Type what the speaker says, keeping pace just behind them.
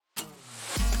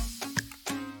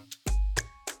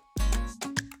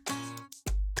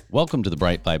Welcome to the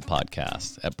Bright Vibe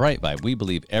podcast. At Bright Vibe, we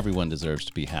believe everyone deserves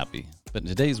to be happy. But in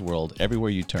today's world, everywhere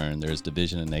you turn, there is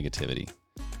division and negativity.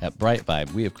 At Bright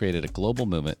Vibe, we have created a global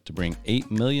movement to bring 8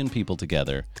 million people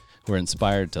together who are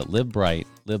inspired to live bright,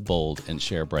 live bold, and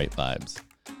share bright vibes.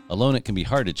 Alone, it can be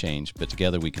hard to change, but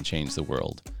together we can change the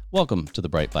world. Welcome to the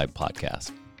Bright Vibe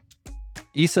podcast.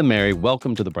 IssaMary,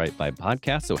 welcome to the Bright Vibe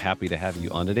podcast. So happy to have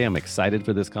you on today. I'm excited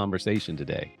for this conversation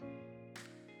today.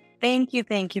 Thank you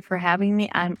for having me.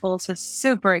 I'm also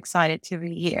super excited to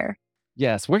be here.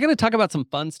 Yes, we're going to talk about some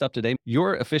fun stuff today.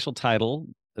 Your official title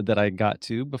that I got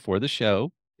to before the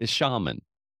show is shaman,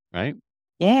 right?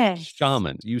 Yes.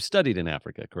 Shaman. You studied in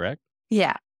Africa, correct?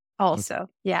 Yeah, also.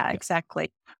 Okay. Yeah, exactly.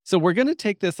 So we're going to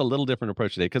take this a little different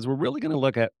approach today because we're really going to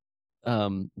look at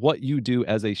what you do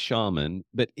as a shaman,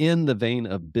 but in the vein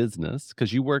of business,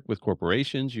 because you work with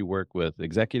corporations, you work with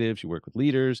executives, you work with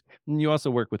leaders, and you also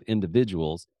work with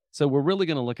individuals. So we're really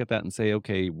going to look at that and say,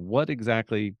 okay, what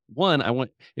exactly, one, I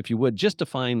want, if you would, just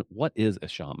define what is a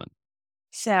shaman?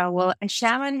 So, a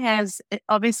shaman has,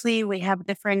 obviously, we have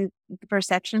different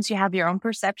perceptions. You have your own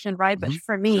perception, right? But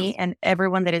for me and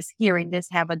everyone that is hearing this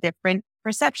have a different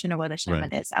perception of what a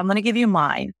shaman is. I'm going to give you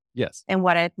mine. Yes. And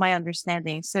my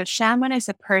understanding. So shaman is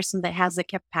a person that has the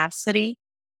capacity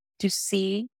to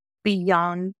see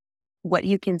beyond what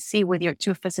you can see with your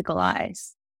two physical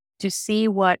eyes, to see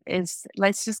what is,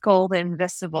 let's just call the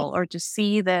invisible, or to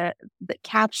see the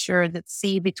capture, that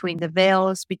see between the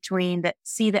veils,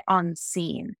 see the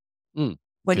unseen.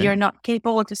 What you're not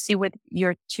capable to see with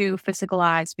your two physical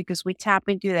eyes, because we tap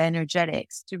into the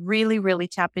energetics. To really, really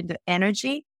tap into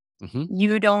energy,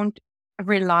 you don't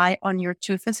rely on your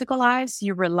two physical eyes,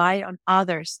 you rely on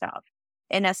other stuff.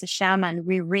 And as a shaman,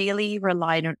 we really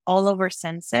relied on all of our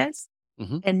senses,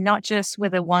 and not just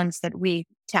with the ones that we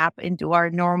tap into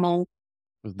our normal,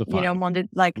 exactly.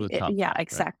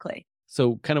 Right.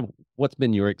 So kind of what's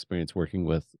been your experience working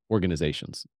with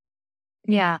organizations?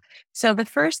 Yeah. So the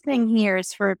first thing here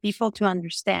is for people to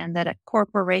understand that a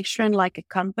corporation, like a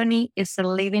company, is a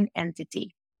living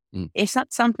entity. It's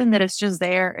not something that is just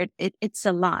there. It's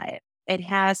alive.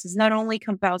 It's not only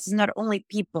composed, it's not only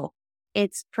people.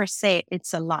 It's per se,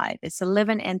 it's alive. It's a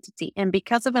living entity. And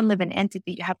because of a living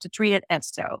entity, you have to treat it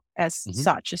as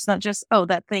such. It's not just,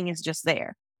 that thing is just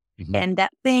there. And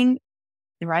that thing,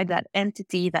 right, that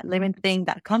entity, that living thing,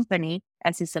 that company,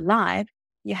 as it's alive,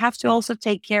 you have to also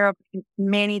take care of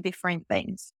many different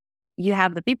things. You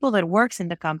have the people that works in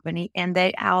the company, and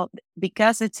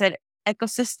because it's an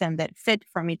ecosystem that fit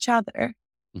from each other.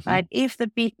 Right? If the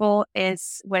people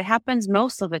what happens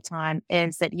most of the time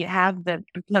is that you have the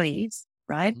employees,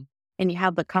 right? And you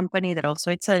have the company that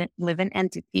also, it's a living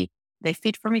entity. They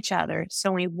fit from each other.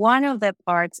 So when one of the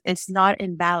parts is not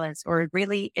in balance, or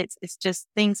really it's just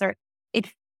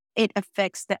it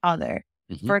affects the other.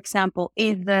 For example,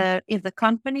 if the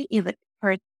company,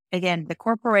 the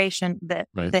corporation,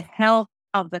 the health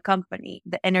of the company,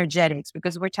 the energetics,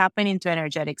 because we're tapping into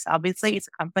energetics. Obviously, it's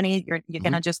a company. You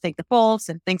cannot just take the pulse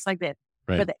and things like that.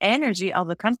 Right. But the energy of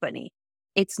the company,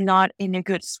 it's not in a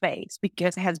good space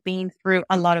because it has been through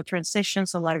a lot of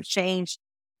transitions, a lot of change,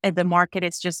 and the market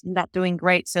is just not doing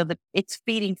great. So it's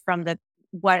feeding from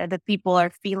what the people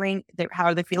are feeling. How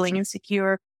are they feeling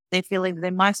insecure? They feel like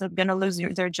they might have going to lose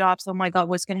their jobs. Oh my God,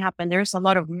 what's going to happen? There's a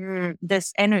lot of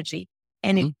this energy,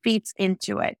 and it feeds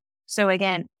into it. So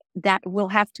again, that we'll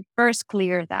have to first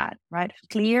clear that, right?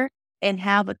 Clear and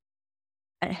have a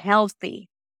healthy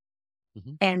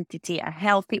entity, a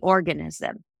healthy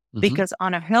organism, because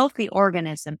on a healthy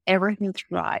organism, everything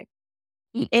thrives.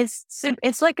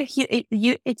 It's like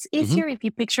it's easier if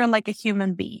you picture like a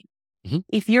human being.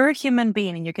 If you're a human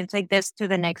being, and you can take this to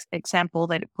the next example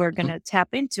that we're going to tap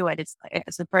into it's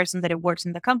as a person that works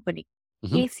in the company.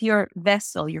 If your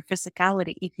vessel, your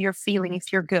physicality, if you're feeling,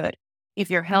 if you're good, if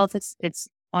your health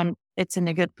it's in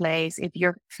a good place, if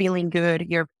you're feeling good,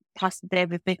 you're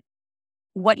positive,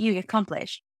 what you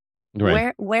accomplish,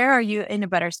 where are you in a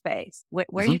better space,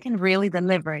 where you can really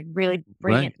deliver and really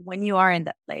bring it when you are in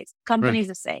that place. Company is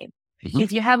the same.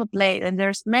 If you have a place, and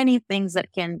there's many things that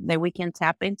we can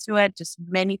tap into it, just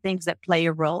many things that play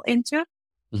a role into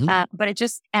it, but it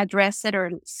just address it or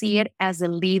see it as a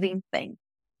living thing.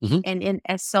 And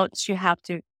as such, you have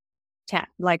to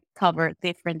cover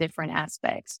different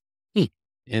aspects.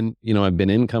 And, I've been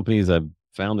in companies, I've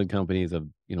founded companies, I've,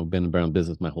 been around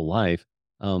business my whole life.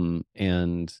 And,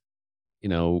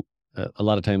 a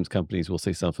lot of times companies will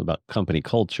say stuff about company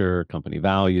culture, company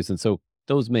values. And so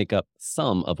those make up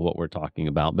some of what we're talking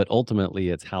about, but ultimately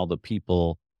it's how the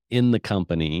people in the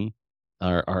company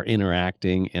are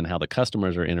interacting and how the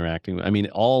customers are interacting. I mean,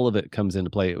 all of it comes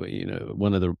into play.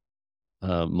 One of the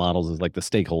models is like the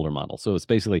stakeholder model. So it's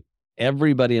basically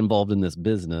everybody involved in this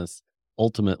business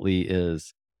ultimately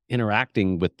is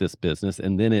interacting with this business,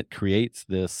 and then it creates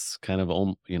this kind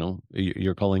of,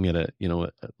 you're calling it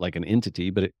like an entity,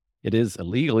 but it is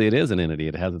legally, it is an entity.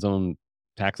 It has its own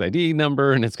tax ID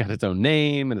number and it's got its own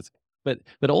name, and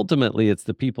but ultimately it's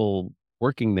the people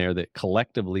working there that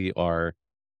collectively are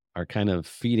kind of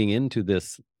feeding into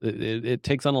this. It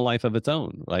takes on a life of its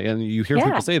own. Like, and you hear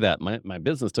people Yeah. say that my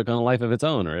business took on a life of its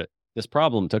own, or this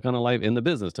problem took on a life in the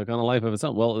business, took on a life of its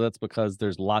own. Well, that's because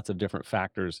there's lots of different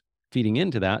factors feeding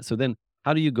into that. So then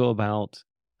how do you go about,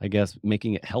 I guess,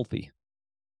 making it healthy?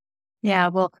 Yeah.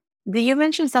 Well, you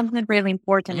mentioned something really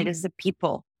important. It Hmm. is the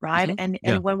people, right? Hmm. And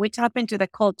Yeah. when we tap into the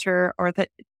culture or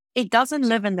it doesn't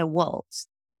live in the walls.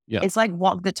 Yeah. It's like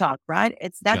walk the talk, right? Yeah.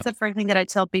 That's the first thing that I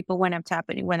tell people when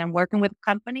I'm working with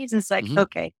companies. It's like, Hmm.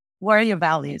 okay, what are your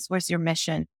values? Where's your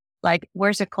mission? Like,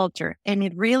 where's the culture? And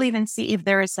it really even see if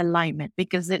there is alignment,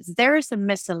 because there is a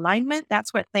misalignment.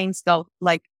 That's where things go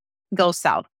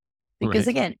south. Because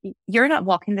Right. again, you're not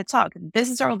walking the talk. This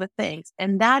is all the things,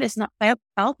 and that is not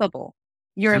palpable.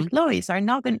 Your Hmm. employees are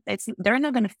not going. They're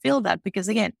not going to feel that, because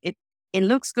again, it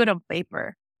looks good on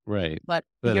paper, Right. but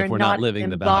But if we're not living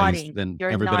the values, then you're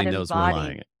everybody not knows we're embodying.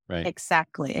 lying. Right.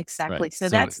 Exactly. Right. So So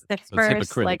that's the it's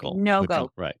first like hypocritical. no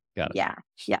go. Right. Got it. Yeah.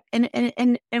 Yeah.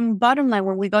 And bottom line,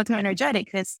 when we go to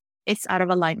energetic, it's out of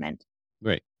alignment.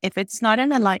 Right. If it's not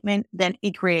in alignment, then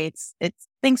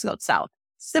things go south.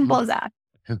 Simple as that.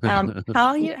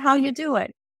 How you do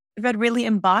it, but really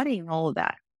embodying all of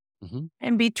that, Hmm.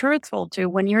 and be truthful too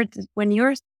when you're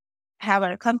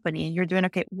having a company and you're doing,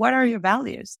 okay, what are your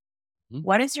values? Hmm.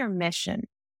 What is your mission?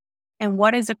 And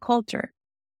what is a culture?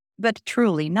 But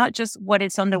truly, not just what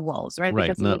is on the walls, right? Right.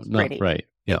 Because it No, looks not pretty. right.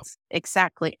 Yeah. It's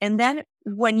exactly. And then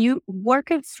when you work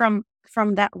it from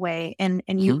that way, and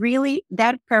you Hmm. really,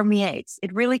 that permeates,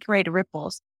 it really creates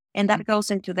ripples, and that goes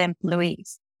into the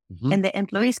employees. Hmm. And the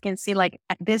employees can see like,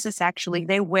 this is actually,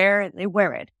 they wear it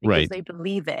because Right. they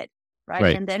believe it. Right.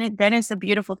 Right. And then it's a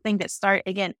beautiful thing that start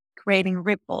again creating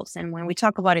ripples. And when we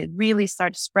talk about it, really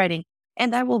starts spreading.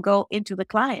 And that will go into the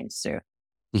clients too.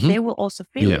 Hmm. They will also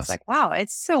feel it's Yes. like, wow,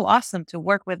 it's so awesome to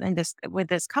work with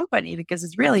this company, because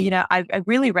it's really, I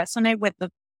really resonate with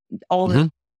all Hmm.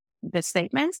 the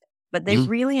statements, but they Hmm.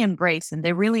 really embrace and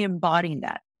they really embody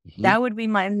that. Hmm. That would be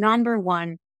my number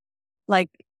one, like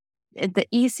the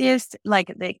easiest, like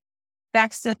the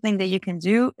fastest thing that you can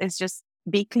do is just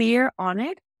be clear on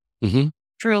it. Hmm.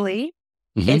 Truly,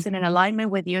 Hmm. is it in alignment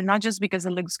with you? Not just because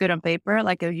it looks good on paper,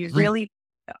 like if you Hmm. really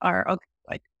are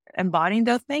like embodying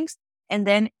those things. And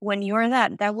then when you're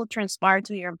that will transpire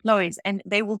to your employees and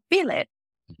they will feel it.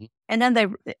 Hmm. And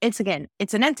then it's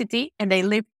an entity and they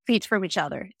live feed from each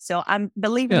other. So I'm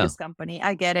believing Yeah. this company.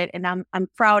 I get it. And I'm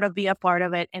proud of being a part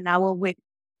of it. And I will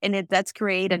that's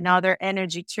create another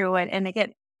energy through it. And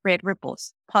again, create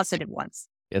ripples, positive ones.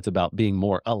 It's about being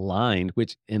more aligned,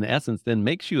 which in essence then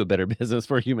makes you a better business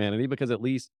for humanity, because at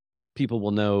least people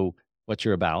will know what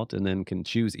you're about and then can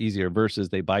choose easier, versus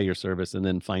they buy your service and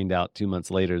then find out 2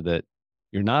 months later that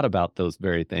you're not about those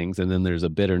very things. And then there's a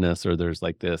bitterness, or there's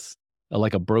like this,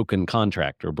 like a broken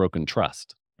contract or broken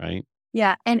trust. Right.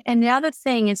 Yeah. And the other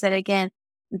thing is that again,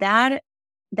 that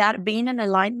that being in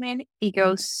alignment, it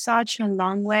goes such a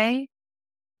long way,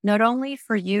 not only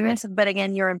for you, but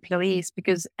again, your employees,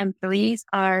 because employees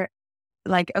are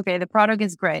like, okay, the product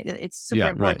is great. It's super Yeah.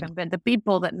 Right. important, but the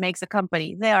people that makes a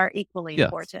company, they are equally Yes.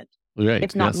 important, Right.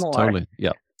 if not Yes. more. Totally.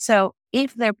 Yeah. So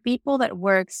if the people that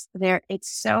works there, it's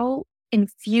so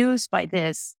infused by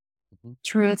this Mhm.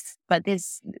 truth, but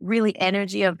this really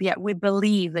energy of, yeah, they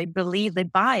believe, they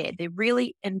buy it. They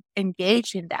really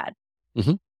engage in that.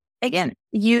 Mhm. Again,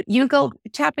 you go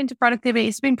tap into productivity.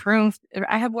 It's been proved.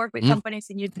 I have worked with Mhm. companies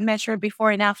and you measure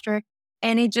before and after,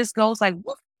 and it just goes like,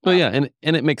 woof, Well, up. yeah,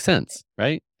 and it makes sense,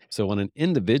 right? So on an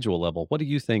individual level, what do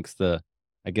you think's the,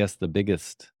 I guess, the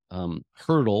biggest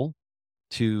hurdle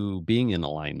to being in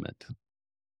alignment?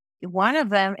 One of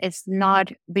them is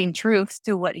not being truth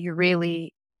to what you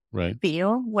really Right.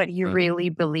 feel, what you Right. really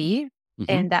believe. Hmm.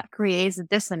 And that creates a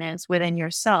dissonance within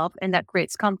yourself and that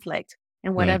creates conflict.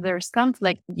 And Right. whenever there's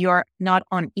conflict, you're not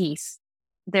on ease.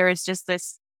 There is just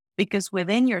this, because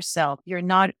within yourself, you're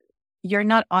not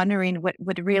honoring what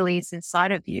really is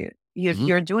inside of you. Hmm.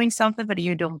 You're doing something, but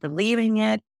you don't believe in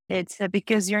it. It's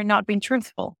because you're not being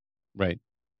truthful. Right.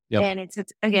 Yep. And it's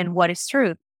again, what is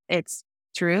truth? It's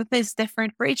truth is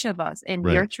different for each of us. And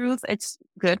your Right. truth, it's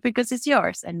good because it's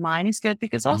yours. And mine is good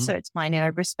because Hmm. also it's mine. And I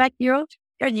respect yours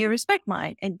and you respect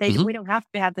mine. And Hmm. we don't have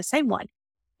to have the same one.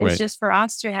 It's Right. just for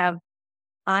us to have,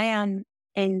 I am,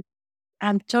 and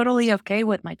I'm totally okay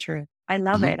with my truth. I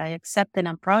love Mhm. it. I accept it.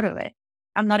 I'm proud of it.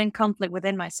 I'm not in conflict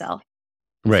within myself.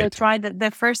 So Right. try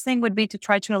the first thing would be to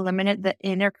try to eliminate the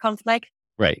inner conflict.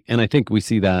 Right. And I think we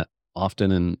see that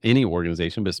often in any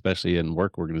organization, but especially in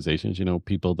work organizations,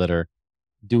 people that are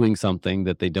doing something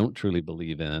that they don't truly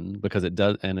believe in because it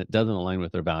doesn't align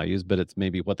with their values, but it's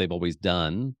maybe what they've always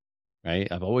done, right?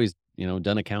 I've always,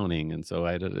 done accounting. And so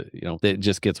it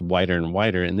just gets wider and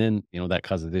wider. And then, that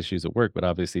causes issues at work. But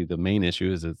obviously the main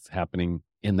issue is it's happening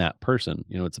in that person.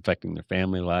 It's affecting their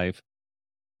family life,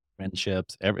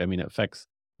 friendships, it affects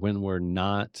when we're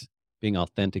not being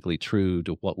authentically true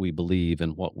to what we believe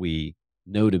and what we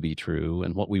know to be true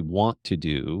and what we want to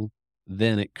do,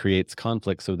 then it creates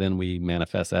conflict. So then we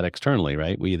manifest that externally,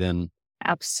 right? We then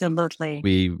Absolutely.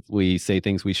 we say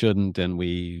things we shouldn't, and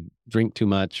we drink too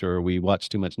much, or we watch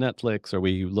too much Netflix, or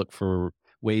we look for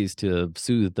ways to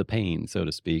soothe the pain, so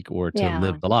to speak, or to Yeah.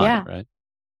 live the lie, Yeah. right?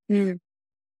 Mm,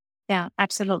 yeah.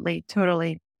 Absolutely.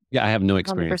 Totally. Yeah, I have no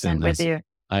experience in 100% with this. you.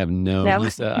 I have no No.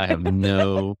 Lisa, I have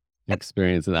no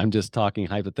experience, and I'm just talking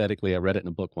hypothetically. I read it in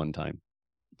a book one time.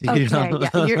 You Okay. know?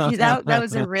 Yeah. That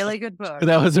was a really good book.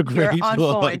 That was a You're great on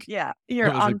point. book. Yeah. That You're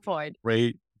was a on point.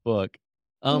 great book.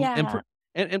 And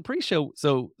Yeah. pre-show,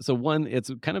 so one, it's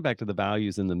kind of back to the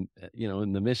values and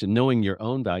in the mission, knowing your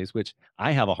own values, which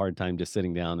I have a hard time just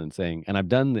sitting down and saying, and I've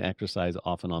done the exercise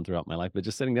off and on throughout my life, but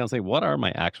just sitting down and saying, what are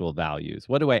my actual values?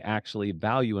 What do I actually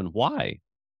value and why?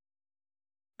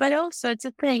 But also, it's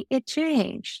a thing, it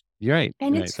changed. You're right.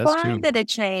 And Right. it's That's fine true. that it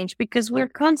changed because we're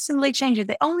constantly changing.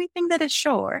 The only thing that is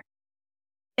sure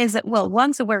is that, well,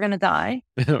 one, so we're going to die.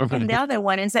 And the Right. other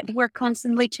one is that we're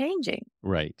constantly changing.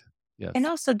 Right. And Yes.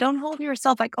 also, don't hold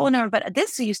yourself like, oh, no, but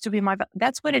this used to be my,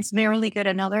 that's what it's really good.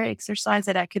 Another exercise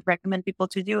that I could recommend people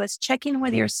to do is check in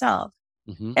with yourself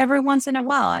Hmm. every once in a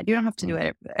while. You don't have to do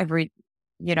it every,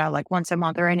 like once a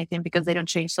month or anything because they don't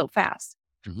change so fast.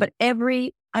 Hmm. But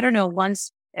I don't know,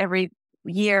 once every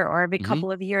year or every Hmm.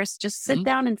 couple of years, just sit Hmm.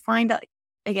 down and find out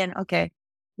again, okay,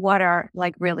 what are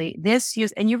like really this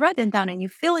use, and you write them down and you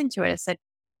feel into it. I said,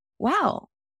 wow,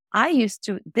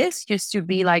 this used to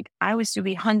be like, I used to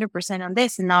be 100% on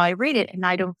this. And now I read it and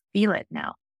I don't feel it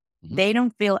now. Hmm. They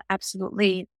don't feel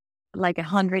absolutely like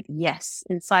 100 yes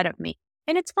inside of me.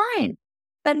 And it's fine.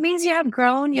 That means you have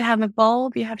grown, you have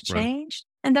evolved, you have Right. changed,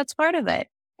 and that's part of it.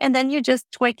 And then you just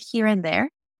tweak here and there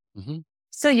Hmm.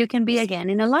 so you can be again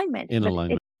in alignment. In But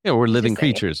alignment. Yeah, we're living just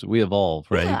say, creatures. We evolve,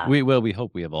 right? yeah, We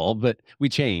hope we evolve, but we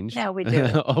change. yeah, we do.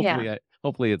 Yeah,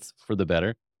 Hopefully it's for the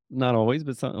better. Not always,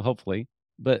 but hopefully.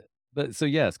 But so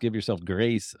yes, give yourself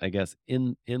grace, I guess,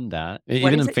 in that. what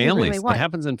Even is in it you really families. It want?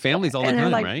 happens in families all the And they're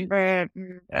time, like,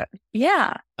 right?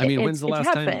 yeah, I mean, when's the it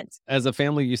last time happens. as a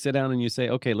family you sit down and you say,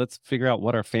 "Okay, let's figure out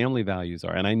what our family values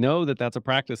are." And I know that that's a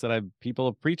practice that people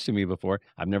have preached to me before.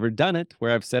 I've never done it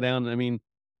where I've sat down. I mean,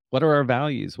 what are our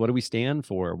values? What do we stand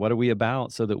for? What are we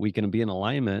about so that we can be in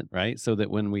alignment, right? So that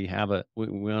when we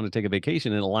want to take a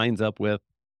vacation, it aligns up with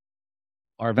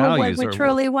our Well, what values we or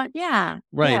truly want. Yeah,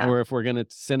 right. yeah, Or if we're going to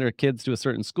send our kids to a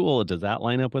certain school, does that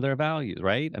line up with our values,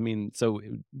 right? I mean, so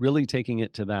really taking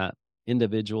it to that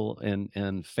individual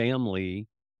and family,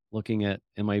 looking at,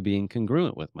 am I being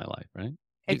congruent with my life, right?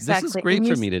 This is exactly. great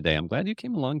for me today. I'm glad you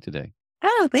came along today.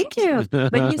 Oh, thank you.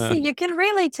 But you see, you can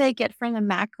really take it from the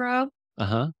macro.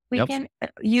 Uh-huh. We Yep. can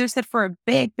use it for a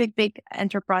big, big, big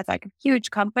enterprise, like a huge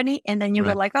company. And then you go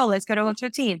Right. like, oh, let's go to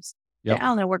teams. Yep. I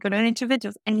don't know, we're going to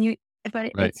individuals.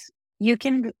 But Right. you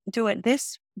can do it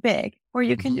this big, or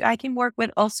Hmm. I can work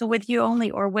with you only,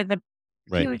 or with a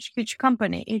Right. huge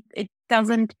company. It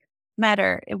doesn't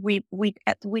matter. We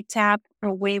tap,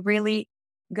 or we really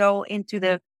go into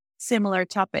the similar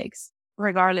topics,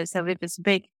 regardless of if it's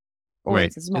big or Right.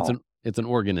 it's small. It's an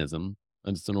organism.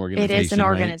 It's an It is an organization, right?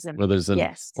 organism. Whether it's an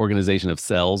Yes. organization of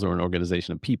cells or an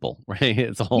organization of people, right?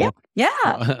 It's Yep. all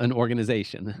Yeah. an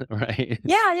organization, right?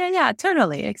 Yeah. Yeah. Yeah.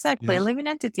 Totally. Exactly. A Yeah. living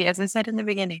entity, as I said in the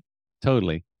beginning.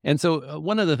 Totally. And so,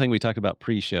 one other thing we talked about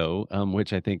pre-show,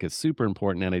 which I think is super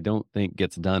important, and I don't think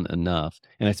gets done enough,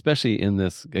 and especially in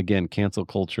this again cancel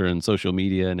culture and social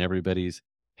media, and everybody's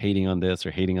hating on this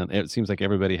or hating on. It seems like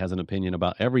everybody has an opinion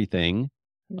about everything,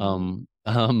 Mhm.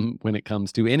 when it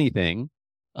comes to anything.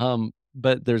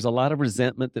 But there's a lot of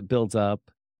resentment that builds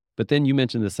up. But then you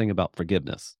mentioned this thing about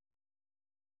forgiveness,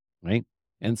 right?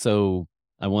 And so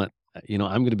I want, I'm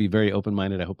going to be very open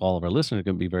minded. I hope all of our listeners are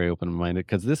going to be very open minded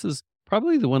because this is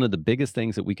probably one of the biggest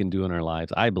things that we can do in our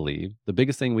lives. I believe the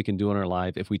biggest thing we can do in our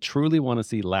life if we truly want to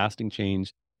see lasting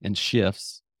change and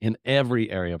shifts in every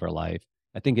area of our life.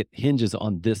 I think it hinges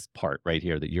on this part right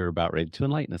here that you're about ready to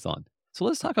enlighten us on. So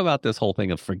let's talk about this whole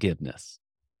thing of forgiveness.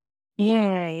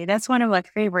 Yay. That's one of my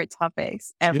favorite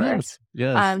topics ever. Yes.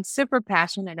 Yes. I'm super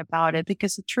passionate about it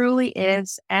because it truly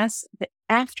is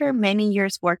after many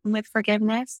years working with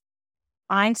forgiveness,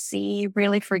 I see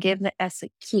really forgiveness as a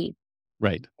key.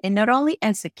 Right. And not only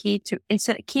as a key it's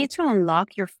a key to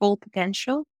unlock your full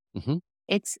potential. Hmm.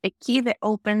 It's a key that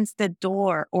opens the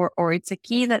door, or it's a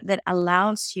key that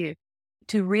allows you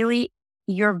to really,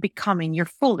 you're becoming your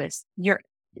fullest, your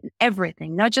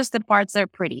everything, not just the parts that are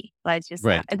pretty. Like just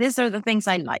Right. these are the things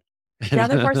I like. The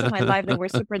other parts of my life that were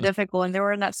super difficult and they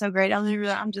were not so great,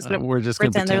 I'm just gonna We're just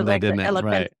going to pretend they're pretend they like the didn't.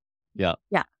 elephant. Right. Yeah.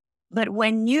 Yeah. But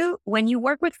when you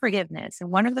work with forgiveness, and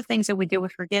one of the things that we do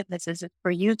with forgiveness is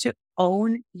for you to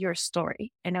own your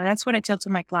story. And that's what I tell to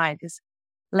my clients is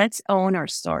let's own our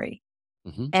story,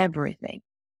 Hmm. everything,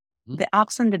 Hmm. the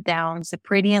ups and the downs, the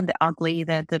pretty and the ugly,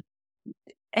 the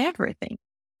everything,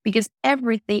 because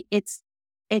everything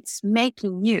it's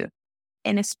making you.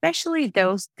 And especially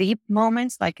those deep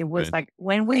moments, like it was Right. like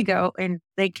when we go and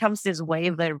there comes this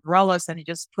wave that roll us and it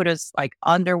just put us like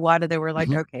underwater. They were like,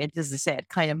 Hmm. okay, this is it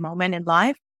kind of moment in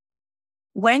life.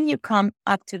 When you come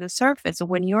up to the surface, or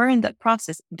when you're in that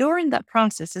process, during that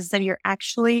process is that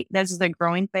that's the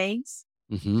growing phase.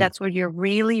 Hmm. That's where you're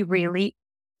really, really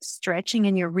stretching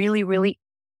and you're really, really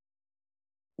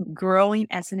growing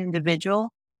as an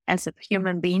individual, as a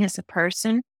human being, as a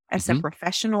person, as a Hmm.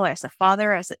 professional, as a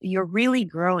father, you're really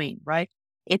growing, right?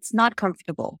 It's not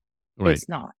comfortable. Right. It's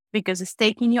not, because it's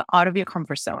taking you out of your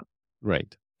comfort zone.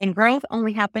 Right. And growth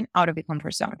only happen out of your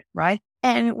comfort zone, right?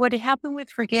 And what happened with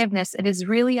forgiveness, it is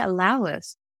really allow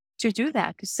us to do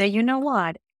that, to say, you know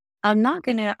what? I'm not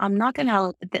gonna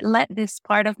let this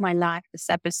part of my life, this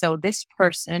episode, this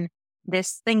person,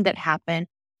 this thing that happened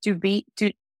to be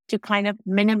to kind of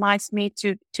minimize me,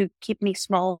 to keep me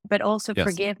small. But also Yes.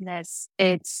 forgiveness,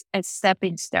 it's a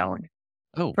stepping stone.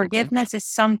 Oh, okay. Forgiveness is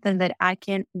something that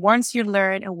once you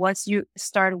learn and once you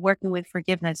start working with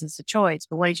forgiveness, it's a choice.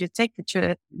 But once you take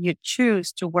you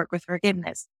choose to work with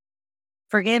forgiveness,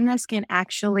 forgiveness can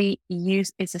actually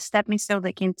it's a stepping stone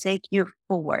that can take you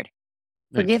forward.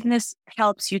 Nice. Forgiveness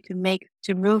helps you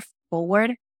to move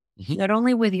forward, Hmm. not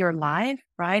only with your life,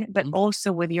 right? But Hmm.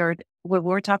 also with what we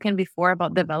were talking before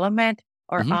about development,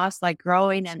 or Hmm. us like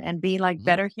growing and being like Hmm.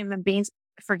 better human beings.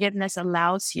 Forgiveness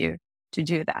allows you to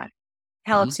do that,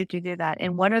 Hmm. helps you to do that.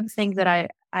 And one of the things that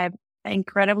I'm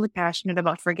incredibly passionate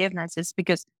about forgiveness is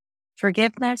because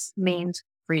forgiveness means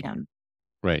freedom.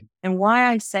 Right. And why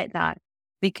I say that,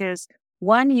 because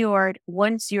once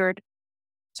you're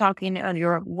talking and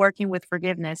you're working with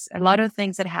forgiveness, a lot of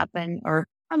things that happen, or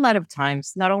a lot of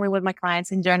times, not only with my clients,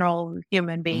 in general,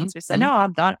 human Hmm. beings, we say, Hmm. no,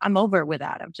 I'm done. I'm over with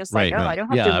that. I'm just like, Right. oh, I Right. don't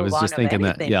have Yeah. to I move was on just of thinking that.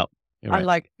 anything. Yeah. You're I'm right.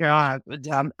 like, yeah,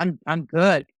 I'm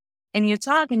good. And you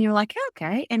talk and you're like,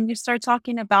 okay. And you start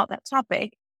talking about that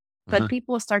topic, but Uh-huh.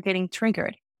 people start getting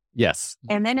triggered. Yes.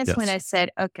 And then it's when Yes. I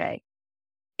said, okay,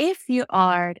 if you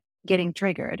are getting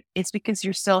triggered, it's because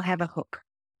you still have a hook.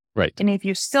 Right. And if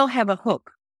you still have a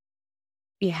hook,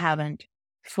 you haven't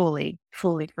fully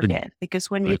Good. forget. Because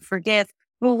when you Right. forget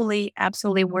fully,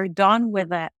 absolutely, we're done with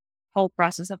that whole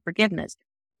process of forgiveness.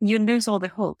 You lose all the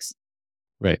hooks.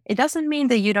 Right. It doesn't mean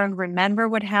that you don't remember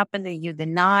what happened, that you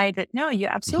deny that. No, you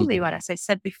absolutely, Hmm. what as I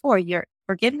said before, your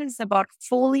forgiveness is about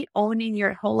fully owning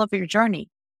your whole of your journey.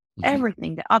 Hmm.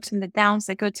 Everything, the ups and the downs,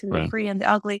 the good and the Right. pretty and the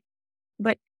ugly.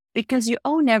 But because you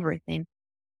own everything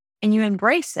and you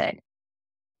embrace it,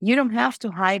 you don't have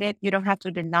to hide it. You don't have to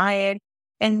deny it.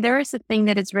 And there is a thing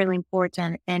that is really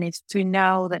important, and it's to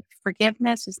know that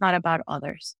forgiveness is not about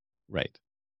others. Right.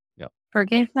 Yeah.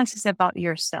 Forgiveness is about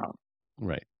yourself.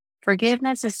 Right.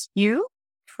 Forgiveness is you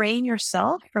freeing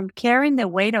yourself from carrying the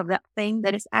weight of that thing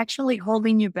that is actually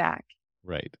holding you back.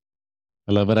 Right.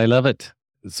 I love it. I love it.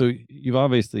 So you've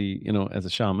obviously, as a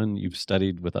shaman, you've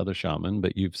studied with other shaman,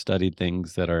 but you've studied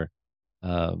things that are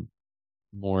um,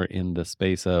 more in the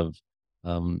space of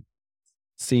um,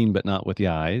 seen but not with the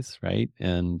eyes, right?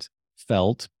 And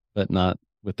felt but not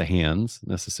with the hands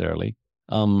necessarily.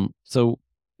 So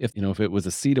if it was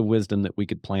a seed of wisdom that we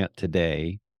could plant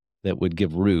today that would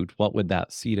give root, what would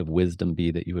that seed of wisdom be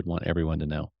that you would want everyone to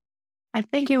know? I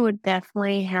think it would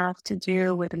definitely have to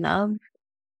do with love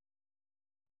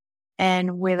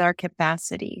and with our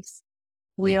capacities.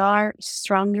 We Mm. are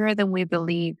stronger than we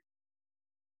believe.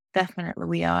 Definitely,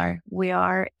 we are. We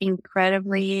are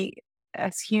incredibly,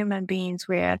 as human beings,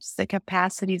 we have the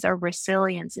capacities, our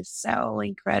resilience is so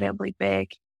incredibly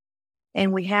big.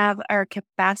 And we have our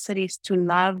capacities to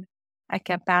love, our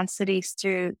capacities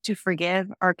to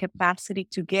forgive, our capacity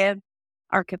to give,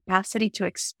 our capacity to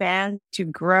expand, to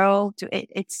grow.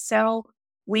 It's so,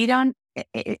 we don't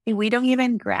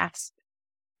even grasp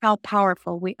how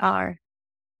powerful we are.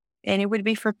 And it would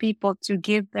be for people to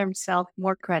give themselves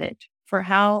more credit for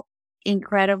how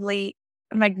incredibly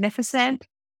magnificent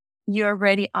you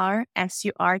already are as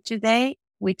you are today.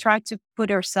 We try to put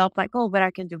ourselves like, oh, but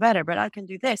I can do better, but I can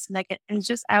do this. And I can, and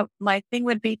just out, my thing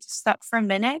would be to stop for a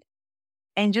minute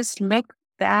and just look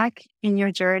back in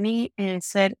your journey and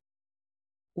said,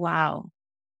 wow,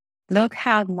 look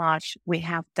how much we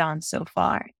have done so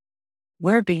far.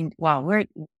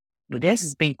 This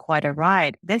has been quite a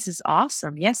ride. This is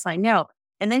awesome. Yes, I know.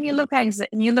 And then you look at it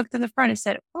and you look to the front and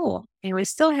said, oh, and we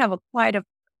still have quite a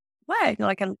way,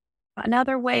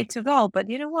 another way to go. But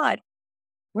you know what?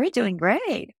 We're doing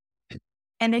great.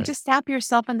 And then Right. just tap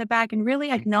yourself on the back and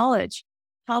really acknowledge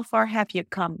how far have you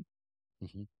come?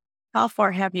 Mhm. How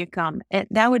far have you come? And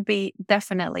that would be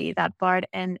definitely that part.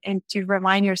 And to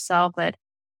remind yourself that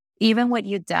even when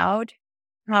you doubt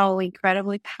how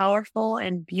incredibly powerful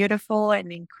and beautiful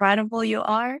and incredible you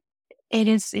are, it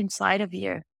is inside of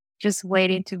you, just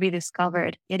waiting to be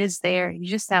discovered. It is there. You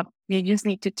just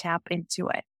need to tap into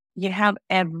it. You have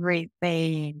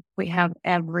everything. We have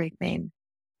everything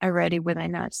already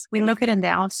within us. We look at it on the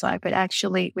outside, but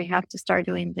actually we have to start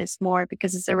doing this more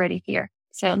because it's already here.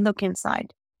 So look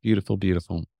inside. Beautiful,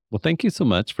 beautiful. Well, thank you so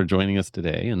much for joining us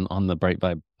today and on the Bright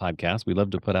Vibe podcast. We love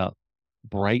to put out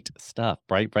bright stuff,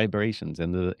 bright vibrations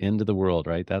into the world,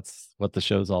 right? That's what the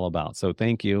show's all about. So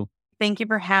thank you. Thank you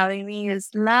for having me.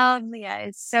 It's lovely.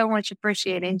 I so much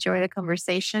appreciate and enjoy the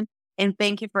conversation. And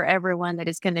thank you for everyone that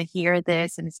is going to hear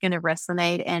this and it's going to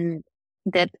resonate, and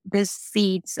that these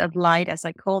seeds of light, as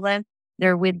I call them,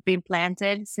 they're with been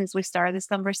planted since we started this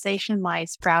conversation, might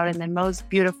sprout in the most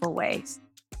beautiful ways.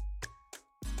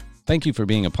 Thank you for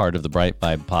being a part of the Bright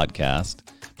Vibe podcast.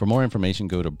 For more information,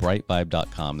 go to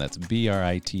brightvibe.com. That's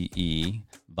BRITE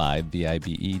vibe,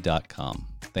 VIBE.com.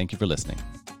 Thank you for listening.